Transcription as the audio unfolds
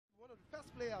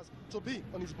players to be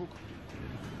on his book.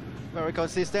 Very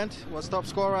consistent, was top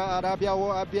scorer at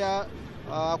Abia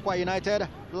Aqua United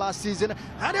last season.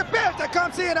 And the belter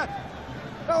comes in. That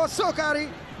was Sokari.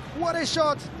 What a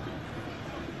shot.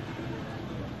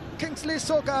 Kingsley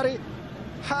Sokari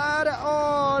had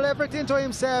everything to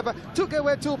himself. Took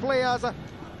away two players.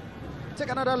 Take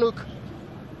another look.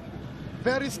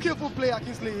 Very skillful player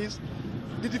Kingsley is.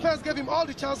 The defense gave him all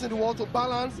the chance in the world to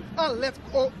balance and let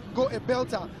go a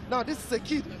belter. Now this is a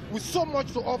kid with so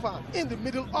much to offer in the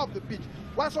middle of the pitch.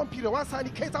 Once Sandy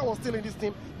Keita was still in this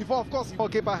team before, of course,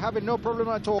 Goalkeeper having no problem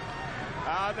at all.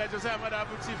 And Jose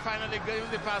Madabuchi finally gave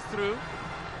the pass through.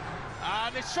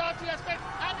 And the shot we expect,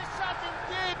 and the shot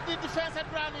indeed, the defense had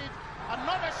run it.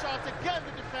 Another shot, again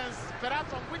the defense,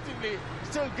 perhaps unwittingly,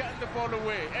 still getting the ball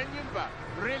away. And Yimba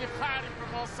really firing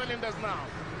from all cylinders now.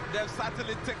 They've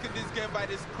certainly taken this game by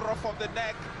the scruff of the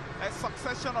neck. A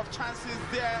succession of chances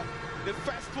there. The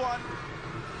first one,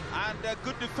 and a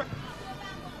good defense.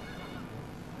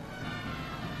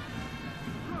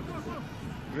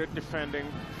 Great defending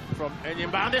from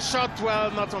Enyimba. And the shot,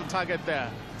 well, not on target there.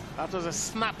 That was a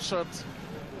snapshot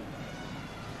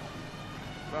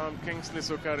from Kingsley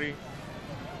Sokari.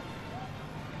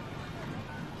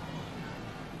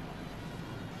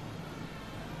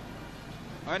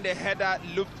 And the header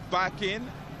looped back in.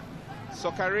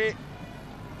 Sokari,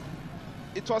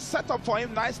 it was set up for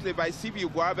him nicely by CB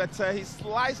Ugwa, but he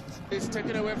sliced. It's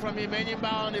taken away from him.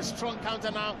 Enyimba on a strong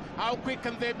counter now. How quick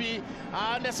can they be?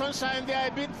 And the sunshine, they are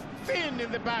a bit thin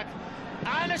in the back.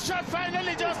 And a shot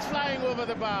finally just flying over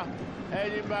the bar.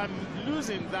 Enyimba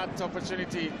losing that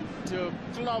opportunity to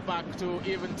claw back to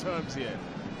even terms here.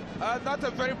 Not a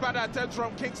very bad attempt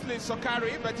from Kingsley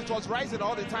Sokari, but it was rising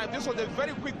all the time. This was a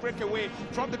very quick breakaway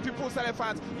from the People's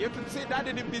Elephants. You can see that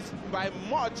didn't miss by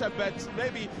much, but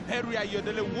maybe Henry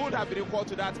Ayodele would have been equal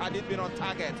to that had it been on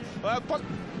target.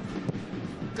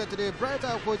 To the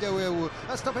brighter Kojawewu,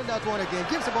 stopping that one again,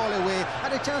 gives the ball away,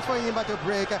 and a chance for him to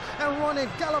break, and running,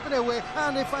 galloping away,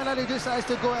 and he finally decides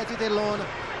to go at it alone.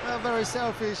 Very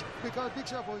selfish, because Big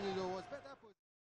Shop was better.